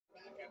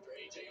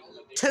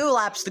2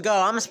 laps to go.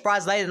 I'm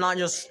surprised they did not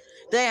just...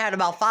 They had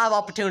about 5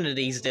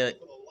 opportunities to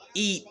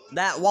eat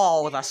that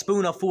wall with a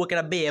spoon, a fork, and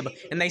a bib,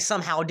 and they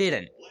somehow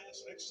didn't.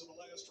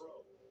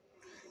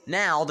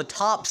 Now, the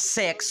top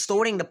 6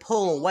 starting to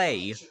pull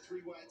away.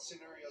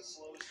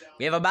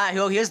 We have a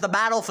battle. Here's the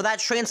battle for that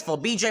transfer.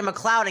 BJ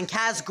McLeod and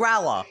Kaz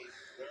Growler.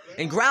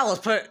 And Growler's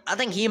put... I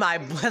think he might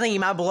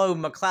blow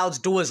McLeod's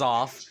doors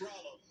off.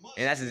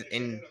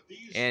 And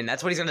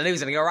that's what he's gonna do.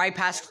 He's gonna go right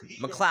past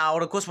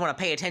McLeod. Of course, we want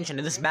to pay attention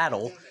to this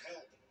battle.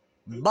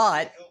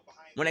 But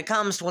when it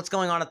comes to what's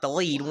going on at the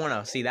lead, we want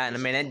to see that in a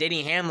minute.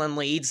 Denny Hamlin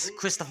leads,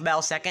 Christopher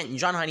Bell second,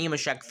 John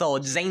Nemechek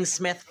third, Zane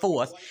Smith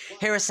fourth,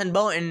 Harrison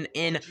Burton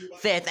in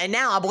fifth, and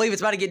now I believe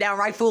it's about to get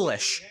downright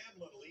foolish.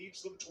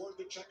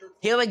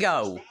 Here we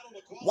go.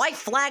 White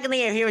flag in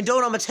the air here in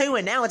duel number 2,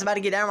 and now it's about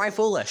to get downright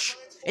foolish.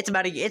 It's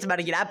about to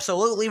get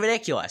absolutely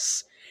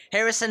ridiculous.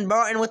 Harrison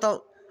Burton with the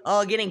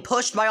getting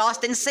pushed by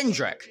Austin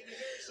Cindric.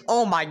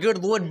 Oh my good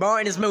lord,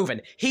 Burton is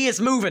moving. He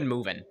is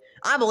moving.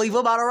 I believe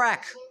we're about to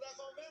wreck.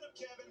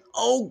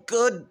 Oh,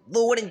 good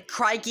lord and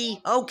crikey.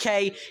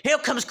 Okay, here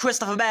comes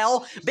Christopher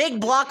Bell. Big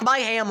block by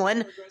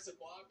Hamlin.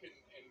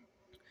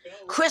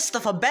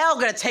 Christopher Bell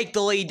gonna take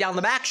the lead down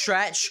the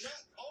backstretch.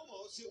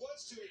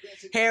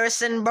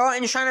 Harrison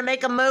Burton trying to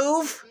make a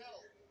move.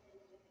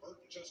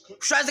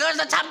 Tries to go to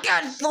the top.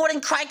 Good lord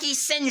and crikey,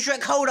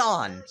 Cindric, hold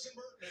on.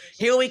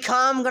 Here we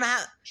come.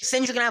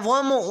 Cindric gonna have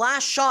one more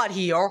last shot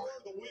here.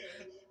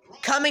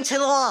 Coming to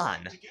the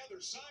line.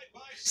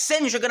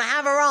 Cindric gonna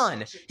have a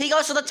run. He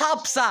goes to the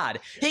top side.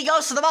 He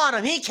goes to the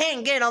bottom. He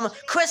can't get him.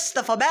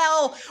 Christopher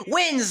Bell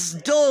wins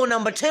duel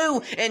number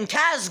 2, and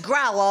Kaz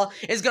Growler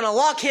is gonna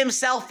lock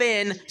himself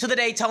in to the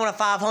Daytona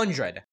 500.